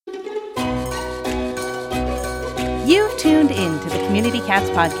Community Cats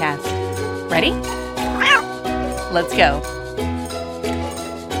podcast. Ready? Let's go.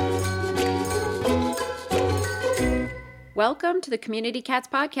 Welcome to the Community Cats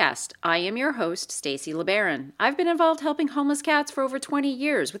podcast. I am your host, Stacy LeBaron. I've been involved helping homeless cats for over 20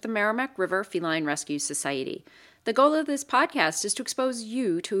 years with the Merrimack River Feline Rescue Society. The goal of this podcast is to expose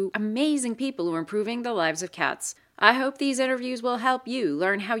you to amazing people who are improving the lives of cats. I hope these interviews will help you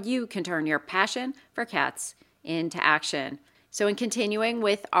learn how you can turn your passion for cats into action. So in continuing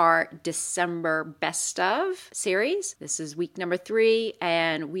with our December Best Of series, this is week number 3,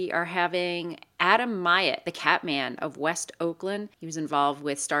 and we are having Adam Myatt, the cat man of West Oakland. He was involved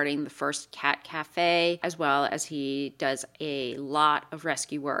with starting the first cat cafe, as well as he does a lot of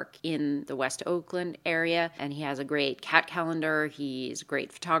rescue work in the West Oakland area. And he has a great cat calendar. He's a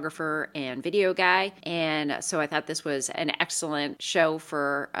great photographer and video guy. And so I thought this was an excellent show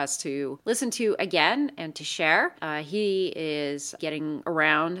for us to listen to again and to share. He is getting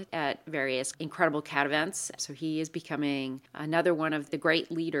around at various incredible cat events. So he is becoming another one of the great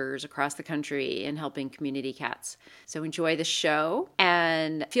leaders across the country in helping community cats. So enjoy the show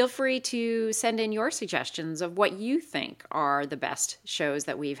and feel free to send in your suggestions of what you think are the best shows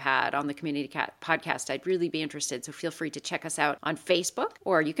that we've had on the Community Cat podcast. I'd really be interested. So feel free to check us out on Facebook,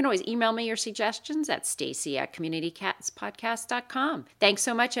 or you can always email me your suggestions at stacy@communitycatspodcast.com. Thanks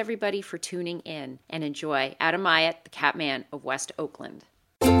so much, everybody, for tuning in, and enjoy Adam Myatt, the cat man of West Oakland.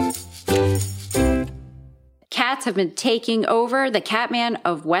 Cats have been taking over the Catman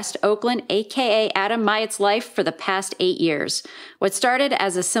of West Oakland, aka Adam Myatt's life, for the past 8 years. What started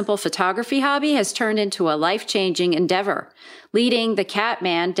as a simple photography hobby has turned into a life-changing endeavor, leading the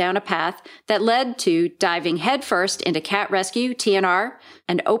Catman down a path that led to diving headfirst into cat rescue, TNR,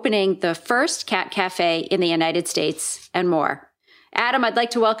 and opening the first cat cafe in the United States, and more. Adam, I'd like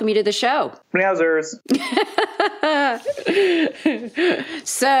to welcome you to the show. Meowsers.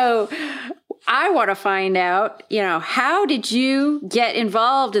 So, I want to find out, how did you get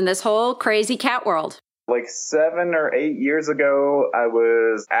involved in this whole crazy cat world? Like 7 or 8 years ago, I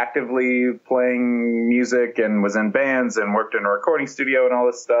was actively playing music and was in bands and worked in a recording studio and all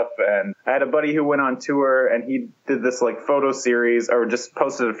this stuff. And I had a buddy who went on tour, and he did this like photo series, or just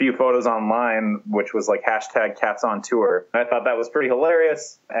posted a few photos online, which was like hashtag cats on tour. I thought that was pretty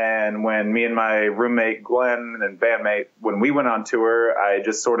hilarious. And when me and my roommate Glenn and bandmate, when we went on tour, I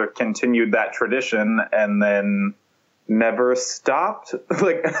just sort of continued that tradition and then never stopped.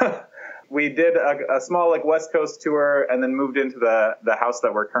 We did a small West Coast tour and then moved into the house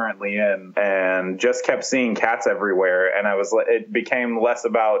that we're currently in, and just kept seeing cats everywhere. And it became less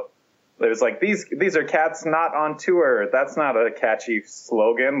about, it was like, these are cats not on tour. That's not a catchy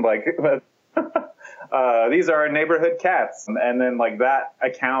slogan. These are our neighborhood cats. And then that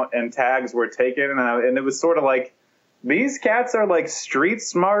account and tags were taken, and it was sort of like, these cats are street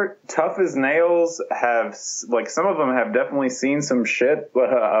smart, tough as nails, have some of them have definitely seen some shit.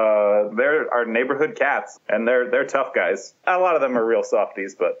 They're our neighborhood cats, and they're tough guys. A lot of them are real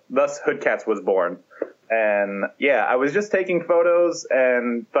softies, but thus Hood Cats was born. And yeah, I was just taking photos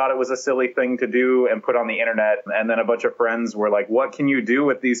and thought it was a silly thing to do and put on the internet. And then a bunch of friends were like, what can you do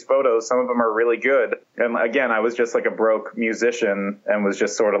with these photos? Some of them are really good. And again, I was just like a broke musician and was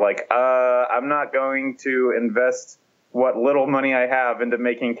just sort of I'm not going to invest what little money I have into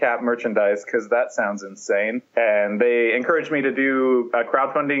making cat merchandise, because that sounds insane. And they encouraged me to do a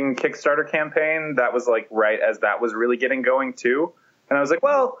crowdfunding Kickstarter campaign. That was right as that was really getting going too. And I was like,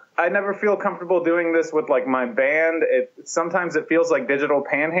 well, I never feel comfortable doing this with my band. Sometimes it feels like digital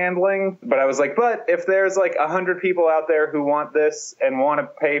panhandling. But I was like, but if there's 100 people out there who want this and want to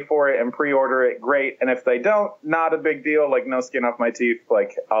pay for it and pre-order it, great. And if they don't, not a big deal. No skin off my teeth.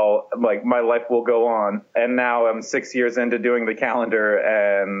 My life will go on. And now I'm 6 years into doing the calendar,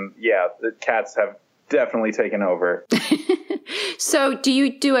 and yeah, the cats have definitely taken over. So do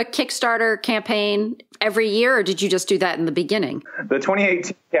you do a Kickstarter campaign every year, or did you just do that in the beginning? The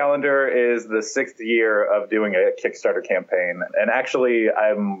 2018 calendar is the 6th year of doing a Kickstarter campaign. And actually,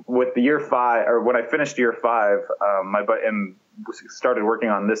 I'm with the year 5, or when I finished year 5, and started working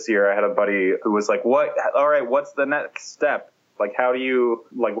on this year, I had a buddy who was like, all right, what's the next step? Where do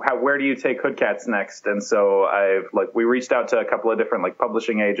you take Hood Cats next? And so we reached out to a couple of different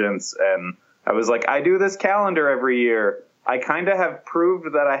publishing agents, and I was like, I do this calendar every year. I kind of have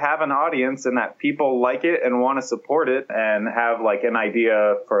proved that I have an audience and that people like it and want to support it, and have an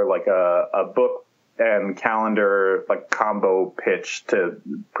idea for a book and calendar combo pitch to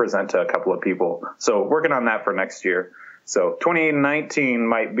present to a couple of people. So working on that for next year. So 2019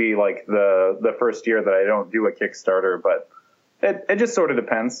 might be the first year that I don't do a Kickstarter, but It just sort of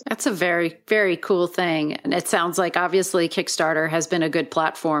depends. That's a very, very cool thing. And it sounds like obviously Kickstarter has been a good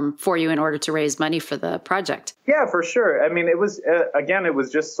platform for you in order to raise money for the project. Yeah, for sure. I mean, it was, again, it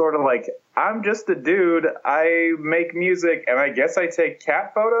was just sort of like, I'm just a dude. I make music and I guess I take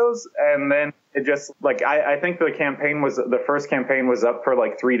cat photos. And then it just like, I think the first campaign was up for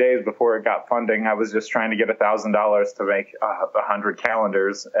like 3 days before it got funding. I was just trying to get $1,000 to make 100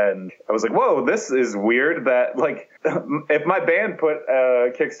 calendars. And I was like, whoa, this is weird that like, if my band put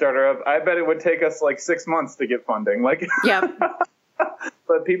a Kickstarter up, I bet it would take us like 6 months to get funding. Like, yeah.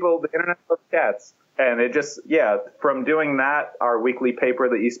 But the internet loves cats. And it just, from doing that, our weekly paper,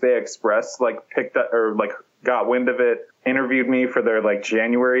 the East Bay Express, like picked up or like got wind of it, interviewed me for their like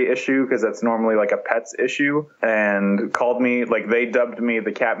January issue, because that's normally like a pets issue, and called me, like they dubbed me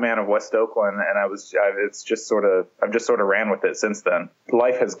the Cat Man of West Oakland. And I've just sort of ran with it since then.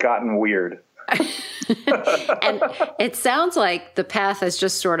 Life has gotten weird. And it sounds like the path has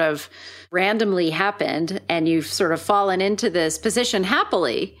just sort of randomly happened and you've sort of fallen into this position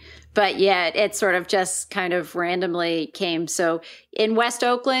happily, but yet it sort of just kind of randomly came. So in West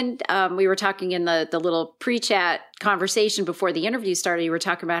Oakland, we were talking in the little pre-chat conversation before the interview started, you were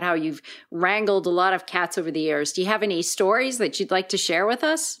talking about how you've wrangled a lot of cats over the years. Do you have any stories that you'd like to share with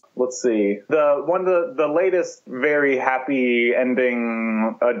us? Let's see. The latest very happy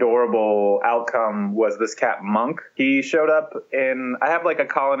ending, adorable outcome was this cat Monk. He showed up I have like a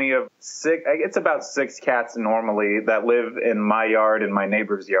colony of it's about 6 cats normally that live in my yard and my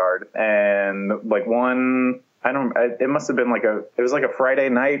neighbor's yard. And like it must have been it was like a Friday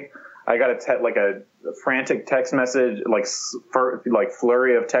night. I got a frantic text message,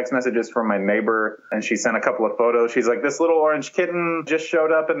 flurry of text messages from my neighbor, and she sent a couple of photos. She's like, this little orange kitten just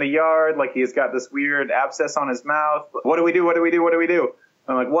showed up in the yard. Like, he's got this weird abscess on his mouth. What do we do? What do we do? What do we do?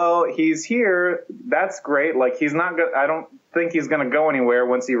 I'm like, well, he's here. That's great. Like, he's not good. I don't think he's going to go anywhere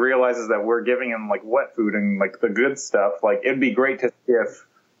once he realizes that we're giving him like wet food and like the good stuff. Like, it'd be great to see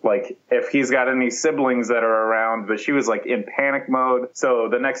if he's got any siblings that are around. But she was like in panic mode. So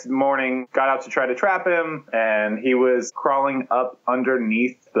the next morning, got out to try to trap him, and he was crawling up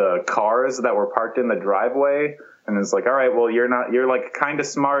underneath the cars that were parked in the driveway. And it's like, all right, well, you're like kind of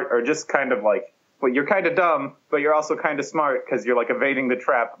smart, or just kind of like, well, you're kind of dumb, but you're also kind of smart because you're like evading the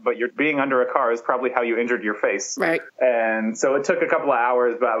trap, but you're being under a car is probably how you injured your face. Right. And so it took a couple of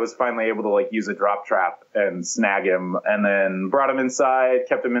hours, but I was finally able to like use a drop trap and snag him, and then brought him inside,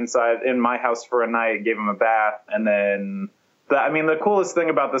 kept him inside in my house for a night, gave him a bath. And then the coolest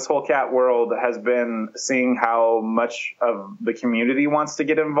thing about this whole cat world has been seeing how much of the community wants to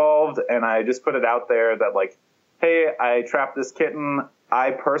get involved. And I just put it out there that like, hey, I trapped this kitten.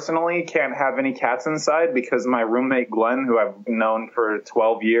 I personally can't have any cats inside because my roommate Glenn, who I've known for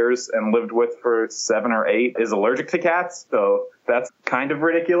 12 years and lived with for 7 or 8, is allergic to cats. So that's kind of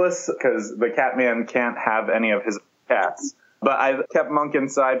ridiculous because the cat man can't have any of his cats. But I kept Monk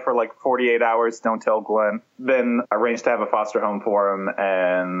inside for like 48 hours, don't tell Glenn. Then arranged to have a foster home for him,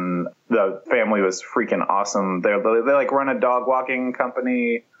 and the family was freaking awesome. They like run a dog walking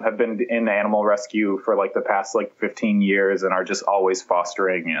company, have been in animal rescue for like the past like 15 years, and are just always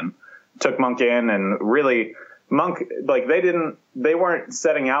fostering, and took Monk in. And really, Monk, like they weren't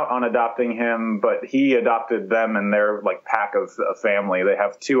setting out on adopting him, but he adopted them and their like pack of a family. They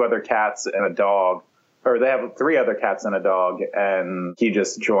have 2 other cats and a dog. Or they have 3 other cats and a dog, and he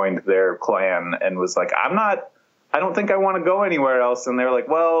just joined their clan and was like, I don't think I want to go anywhere else. And they're like,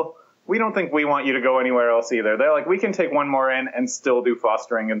 well, we don't think we want you to go anywhere else either. They're like, we can take one more in and still do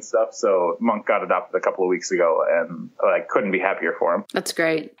fostering and stuff. So Monk got adopted a couple of weeks ago, and I couldn't be happier for him. That's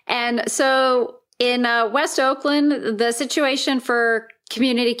great. And so in West Oakland, the situation for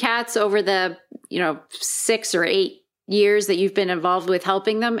community cats over the 6 or 8 years that you've been involved with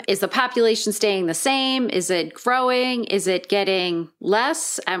helping them, is the population staying the same? Is it growing? Is it getting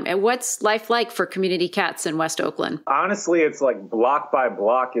less? And what's life like for community cats in West Oakland? Honestly, it's like block by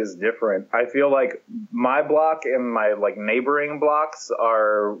block is different. I feel like my block and my like neighboring blocks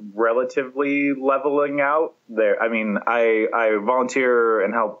are relatively leveling out there. I mean, I volunteer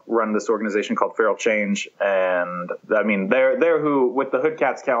and help run this organization called Feral Change. And I mean, they're who, with the Hood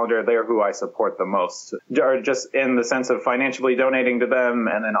Cats calendar, they're who I support the most, or just in the sense of financially donating to them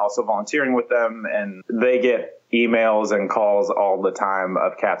and then also volunteering with them. And they get emails and calls all the time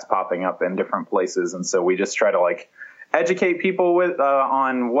of cats popping up in different places. And so we just try to like educate people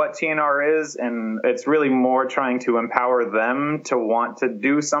on what TNR is, and it's really more trying to empower them to want to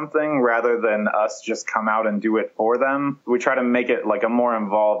do something rather than us just come out and do it for them. We try to make it like a more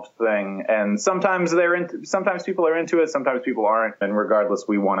involved thing, and sometimes sometimes people are into it, sometimes people aren't, and regardless,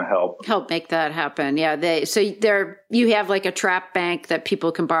 we want to help make that happen. Yeah, you have like a trap bank that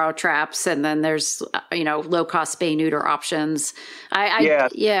people can borrow traps, and then there's low cost spay neuter options.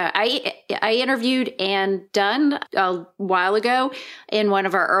 I interviewed Ann Dunn a while ago in one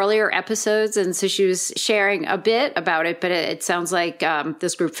of our earlier episodes, and so she was sharing a bit about it, but it sounds like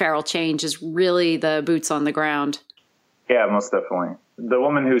this group Feral Change is really the boots on the ground. Yeah, most definitely. The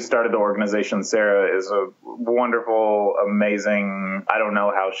woman who started the organization, Sarah, is a wonderful, amazing, I don't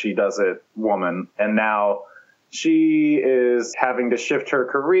know how she does it, woman. And now she is having to shift her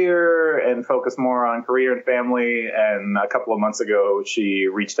career and focus more on career and family. And a couple of months ago, she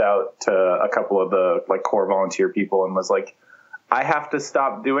reached out to a couple of the core volunteer people and was like, I have to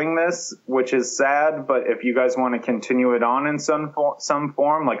stop doing this, which is sad. But if you guys want to continue it on in some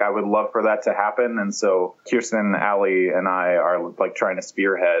form, I would love for that to happen. And so Kirsten, Allie, and I are trying to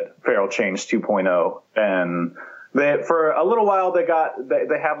spearhead Feral Change 2.0. And for a little while, they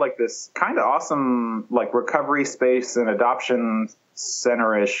had this kind of awesome recovery space and adoption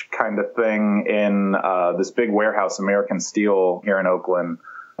center-ish kind of thing in this big warehouse, American Steel, here in Oakland.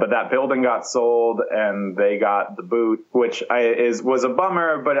 But that building got sold and they got the boot, which was a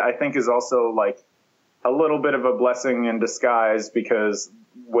bummer, but I think is also a little bit of a blessing in disguise, because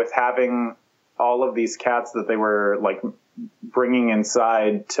with having all of these cats that they were bringing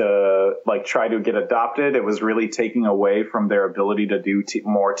inside to try to get adopted, it was really taking away from their ability to do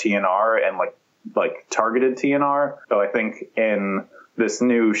more TNR and targeted TNR. So I think in this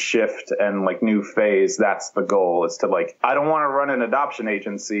new shift and new phase, that's the goal, is to I don't want to run an adoption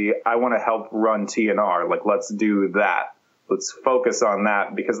agency. I want to help run TNR. Let's do that. Let's focus on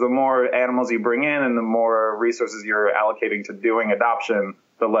that, because the more animals you bring in and the more resources you're allocating to doing adoption,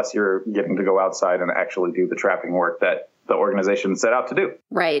 the less you're getting to go outside and actually do the trapping work that the organization set out to do.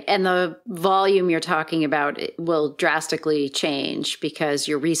 Right. And the volume you're talking about will drastically change because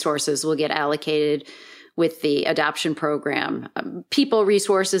your resources will get allocated with the adoption program, people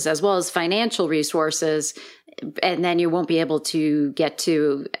resources as well as financial resources, and then you won't be able to get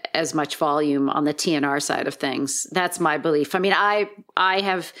to as much volume on the TNR side of things. That's my belief. I mean, I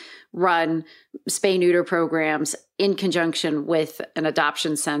have run spay neuter programs in conjunction with an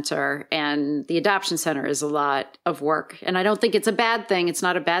adoption center, and the adoption center is a lot of work. And I don't think it's a bad thing. It's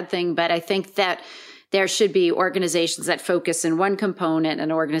not a bad thing, but I think that there should be organizations that focus in one component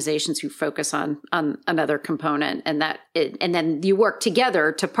and organizations who focus on another component, and then you work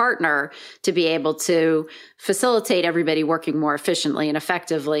together to partner to be able to facilitate everybody working more efficiently and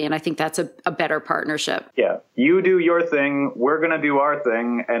effectively. And I think that's a better partnership. Yeah. You do your thing. We're going to do our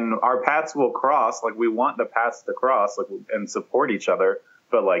thing, and our paths will cross. We want the paths to cross and support each other.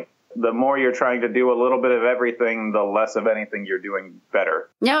 But the more you're trying to do a little bit of everything, the less of anything you're doing better.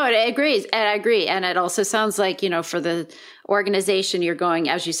 No, I agree. And it also sounds like, for the organization you're going,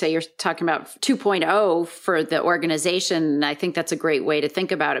 as you say, you're talking about 2.0 for the organization. And I think that's a great way to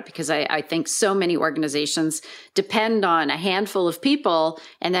think about it, because I think so many organizations depend on a handful of people.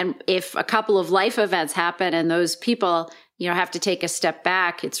 And then if a couple of life events happen and those people, have to take a step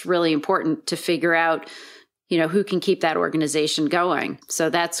back, it's really important to figure out who can keep that organization going. So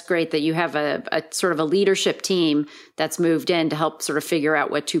that's great that you have a sort of a leadership team that's moved in to help sort of figure out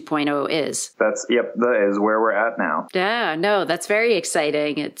what 2.0 is. That is where we're at now. Yeah, no, that's very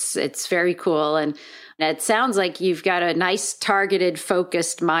exciting. It's very cool. And it sounds like you've got a nice targeted,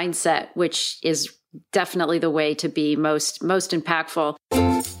 focused mindset, which is definitely the way to be most impactful.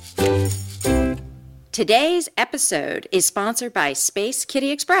 Today's episode is sponsored by Space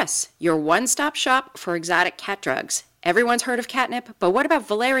Kitty Express, your one-stop shop for exotic cat drugs. Everyone's heard of catnip, but what about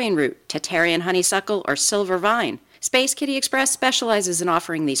valerian root, Tatarian honeysuckle, or silver vine? Space Kitty Express specializes in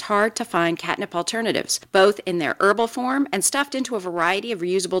offering these hard-to-find catnip alternatives, both in their herbal form and stuffed into a variety of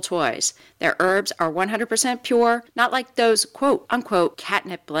reusable toys. Their herbs are 100% pure, not like those quote-unquote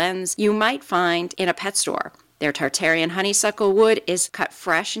catnip blends you might find in a pet store. Their Tartarian honeysuckle wood is cut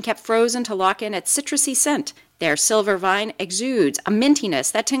fresh and kept frozen to lock in its citrusy scent. Their silver vine exudes a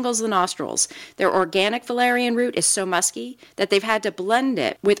mintiness that tingles the nostrils. Their organic valerian root is so musky that they've had to blend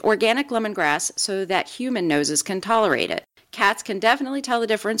it with organic lemongrass so that human noses can tolerate it. Cats can definitely tell the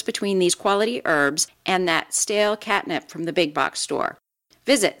difference between these quality herbs and that stale catnip from the big box store.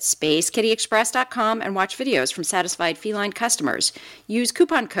 Visit SpaceKittyExpress.com and watch videos from satisfied feline customers. Use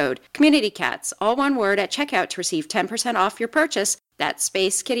coupon code CommunityCats, all one word, at checkout to receive 10% off your purchase. That's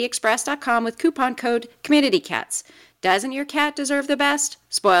SpaceKittyExpress.com with coupon code CommunityCats. Doesn't your cat deserve the best?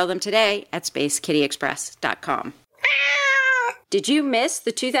 Spoil them today at SpaceKittyExpress.com. Did you miss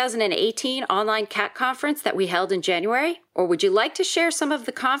the 2018 online cat conference that we held in January? Or would you like to share some of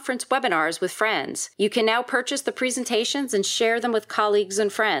the conference webinars with friends? You can now purchase the presentations and share them with colleagues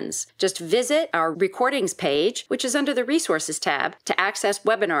and friends. Just visit our recordings page, which is under the resources tab, to access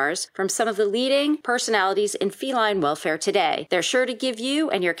webinars from some of the leading personalities in feline welfare today. They're sure to give you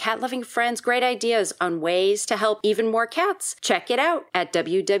and your cat-loving friends great ideas on ways to help even more cats. Check it out at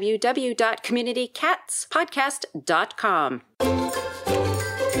www.communitycatspodcast.com.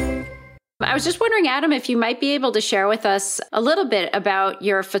 I was just wondering, Adam, if you might be able to share with us a little bit about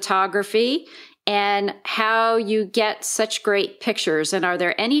your photography and how you get such great pictures. And are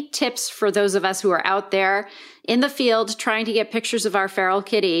there any tips for those of us who are out there in the field trying to get pictures of our feral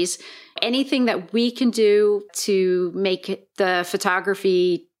kitties? Anything that we can do to make the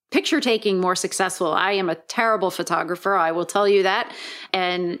photography picture taking more successful? I am a terrible photographer, I will tell you that.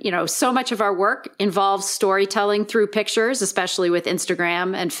 And, so much of our work involves storytelling through pictures, especially with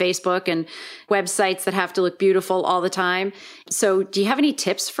Instagram and Facebook and websites that have to look beautiful all the time. So do you have any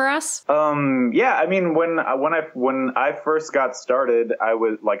tips for us? Yeah, I mean, when I first got started, I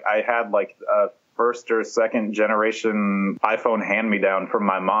had a first or second generation iPhone hand-me-down from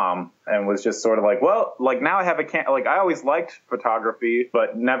my mom, and was just sort of now I have I always liked photography,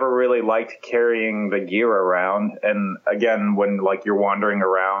 but never really liked carrying the gear around. And again, when you're wandering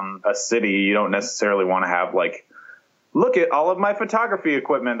around a city, you don't necessarily want to have look at all of my photography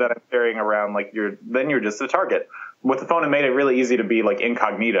equipment that I'm carrying around. You're just a target. With the phone, it made it really easy to be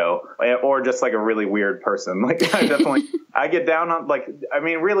incognito, or just a really weird person. I get down on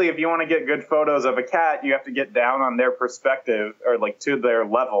really, if you want to get good photos of a cat, you have to get down on their perspective or to their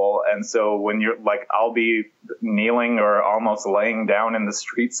level. And so when you're I'll be kneeling or almost laying down in the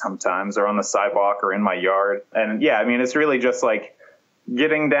street sometimes, or on the sidewalk or in my yard. And yeah, I mean, it's really just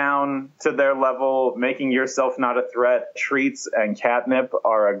getting down to their level, making yourself not a threat. Treats and catnip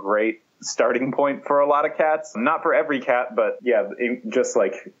are a great starting point for a lot of cats. Not for every cat, but yeah, just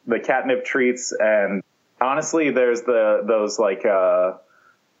the catnip treats. And honestly, there's those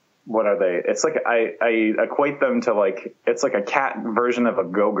what are they? It's I equate them to it's a cat version of a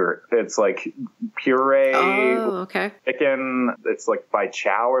Go-Gurt. It's puree, chicken. It's by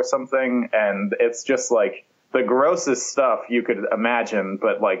Chow or something. And it's just the grossest stuff you could imagine,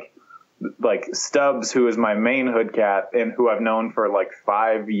 but Stubbs, who is my main hood cat and who I've known for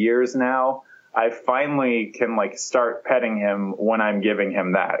 5 years now, I finally can start petting him when I'm giving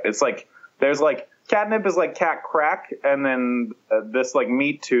him that. It's there's catnip is cat crack, and then this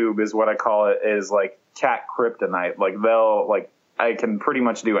meat tube is what I call it, is cat kryptonite. I can pretty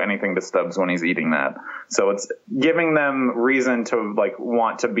much do anything to Stubbs when he's eating that. So it's giving them reason to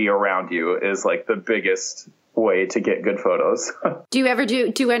want to be around you is the biggest way to get good photos. Do you ever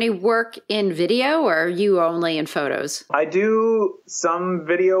do any work in video, or are you only in photos? I do some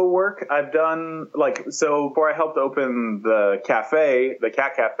video work. I've done before I helped open the cat cafe,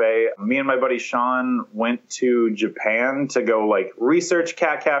 me and my buddy Sean went to Japan to go research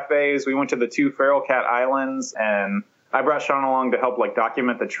cat cafes. We went to the 2 feral cat islands, and I brought Sean along to help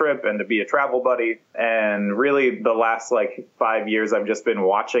document the trip and to be a travel buddy. And really the last 5 years, I've just been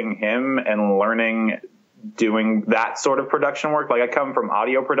watching him and learning, doing that sort of production work. I come from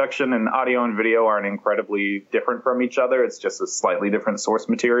audio production, and audio and video aren't incredibly different from each other. It's just a slightly different source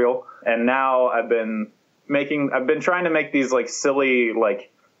material. And now I've been trying to make these silly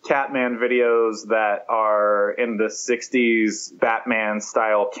Catman videos that are in the 60s Batman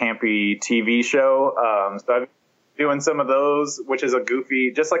style campy TV show. So I've doing some of those, which is a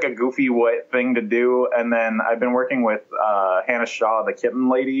goofy thing to do. And then I've been working with Hannah Shaw, the kitten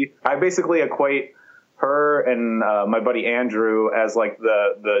lady. I basically equate her and my buddy Andrew as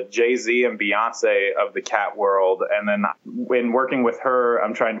the Jay-Z and Beyonce of the cat world. And then in working with her,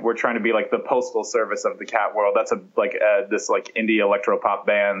 we're trying to be the postal service of the cat world. That's this indie electro pop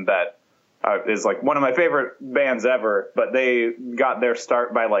band that is one of my favorite bands ever, but they got their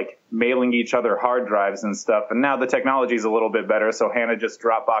start by mailing each other hard drives and stuff. And now the technology is a little bit better. So Hannah just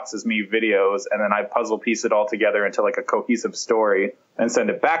Dropboxes me videos, and then I puzzle piece it all together into a cohesive story and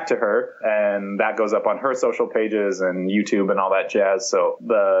send it back to her. And that goes up on her social pages and YouTube and all that jazz. So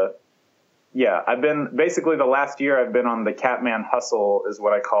I've been basically the last year I've been on the Catman hustle is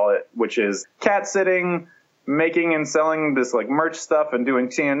what I call it, which is cat sitting, making and selling this merch stuff and doing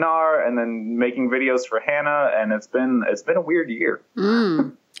TNR, and then making videos for Hannah. And it's been a weird year.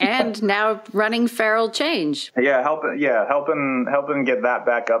 And now running Feral Change. Yeah. Helping get that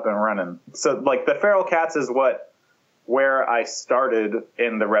back up and running. So the feral cats is what where I started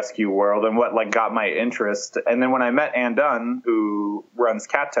in the rescue world and what like got my interest. And then when I met Ann Dunn, who runs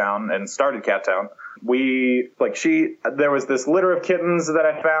Cat Town and started Cat Town, there was this litter of kittens that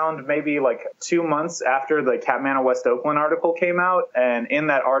I found maybe like 2 months after the Catman of West Oakland article came out. And in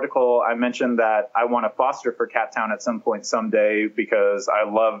that article, I mentioned that I want to foster for Cat Town at some point someday because I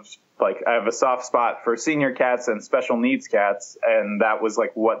have a soft spot for senior cats and special needs cats. And that was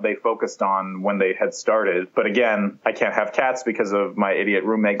like what they focused on when they had started. But again, I can't have cats because of my idiot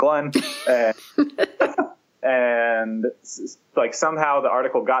roommate, Glenn. And like somehow the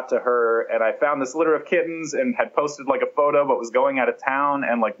article got to her, and I found this litter of kittens and had posted like a photo but was going out of town,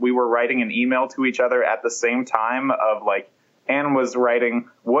 and like we were writing an email to each other at the same time of like Anne was writing,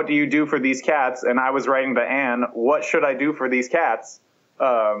 "What do you do for these cats?" and I was writing to Anne, "What should I do for these cats?"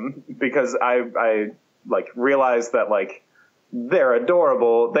 Because I like realized that like they're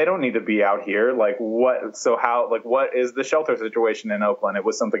adorable. They don't need to be out here. Like what is the shelter situation in Oakland? It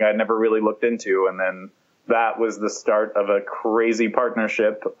was something I'd never really looked into, and then that was the start of a crazy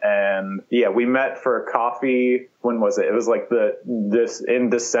partnership. And yeah, we met for coffee. When was it? It was like in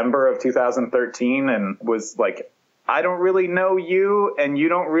December of 2013, and was like, I don't really know you and you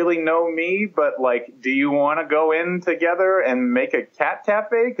don't really know me, but like, do you want to go in together and make a cat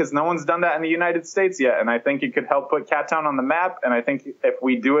cafe? Because no one's done that in the United States yet. And I think it could help put Cat Town on the map. And I think if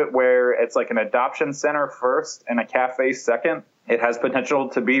we do it where it's like an adoption center first and a cafe second, it has potential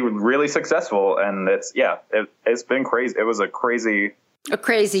to be really successful. And it's been crazy. It was a crazy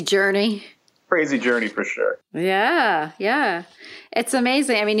journey. Crazy journey for sure. Yeah. It's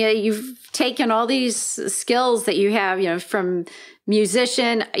amazing. I mean, you've taken all these skills that you have, from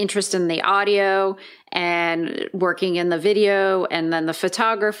musician, interest in the audio and working in the video and then the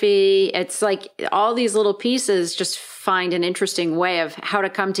photography. It's like all these little pieces just find an interesting way of how to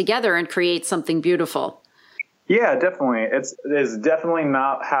come together and create something beautiful. Yeah, definitely. It's definitely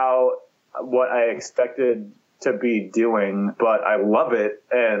not what I expected to be doing, but I love it.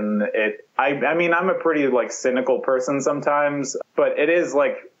 And I mean, I'm a pretty like cynical person sometimes, but it is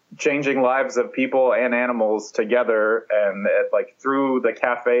like changing lives of people and animals together. And through the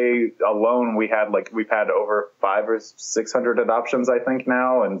cafe alone, we've had over 500 or 600 adoptions, I think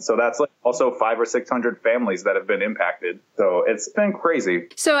now. And so that's like also 500 or 600 families that have been impacted. So it's been crazy.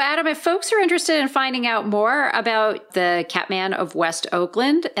 So Adam, if folks are interested in finding out more about the Catman of West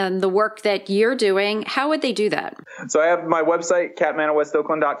Oakland and the work that you're doing, how would they do that? So I have my website,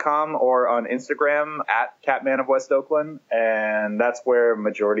 catmanofwestoakland.com, or on Instagram at catmanofwestoakland. And that's where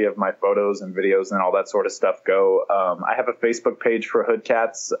majority of my photos and videos and all that sort of stuff go. I have a Facebook page for hood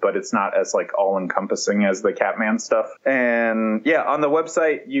cats, but it's not as like all encompassing as the Catman stuff. And yeah, on the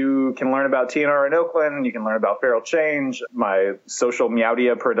website, you can learn about TNR in Oakland. You can learn about Feral Change, my social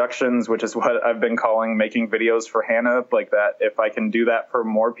Myatt productions, which is what I've been calling making videos for Hannah. Like that, if I can do that for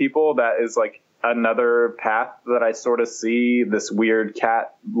more people, that is like another path that I sort of see this weird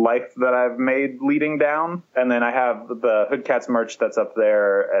cat life that I've made leading down. And then I have the Hood Cats merch that's up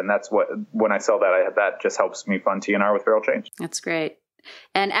there. And that's when I sell that, that just helps me fund TNR with Feral Change. That's great.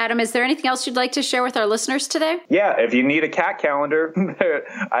 And Adam, is there anything else you'd like to share with our listeners today? Yeah, if you need a cat calendar,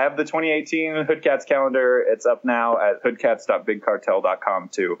 I have the 2018 Hood Cats calendar. It's up now at hoodcats.bigcartel.com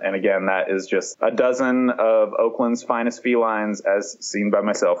too. And again, that is just a dozen of Oakland's finest felines as seen by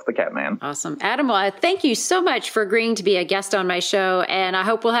myself, the Catman. Awesome. Adam, well, thank you so much for agreeing to be a guest on my show. And I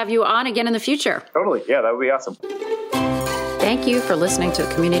hope we'll have you on again in the future. Totally. Yeah, that would be awesome. Thank you for listening to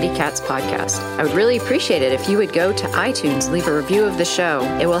the Community Cats podcast. I would really appreciate it if you would go to iTunes, leave a review of the show.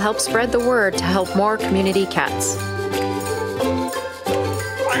 It will help spread the word to help more community cats.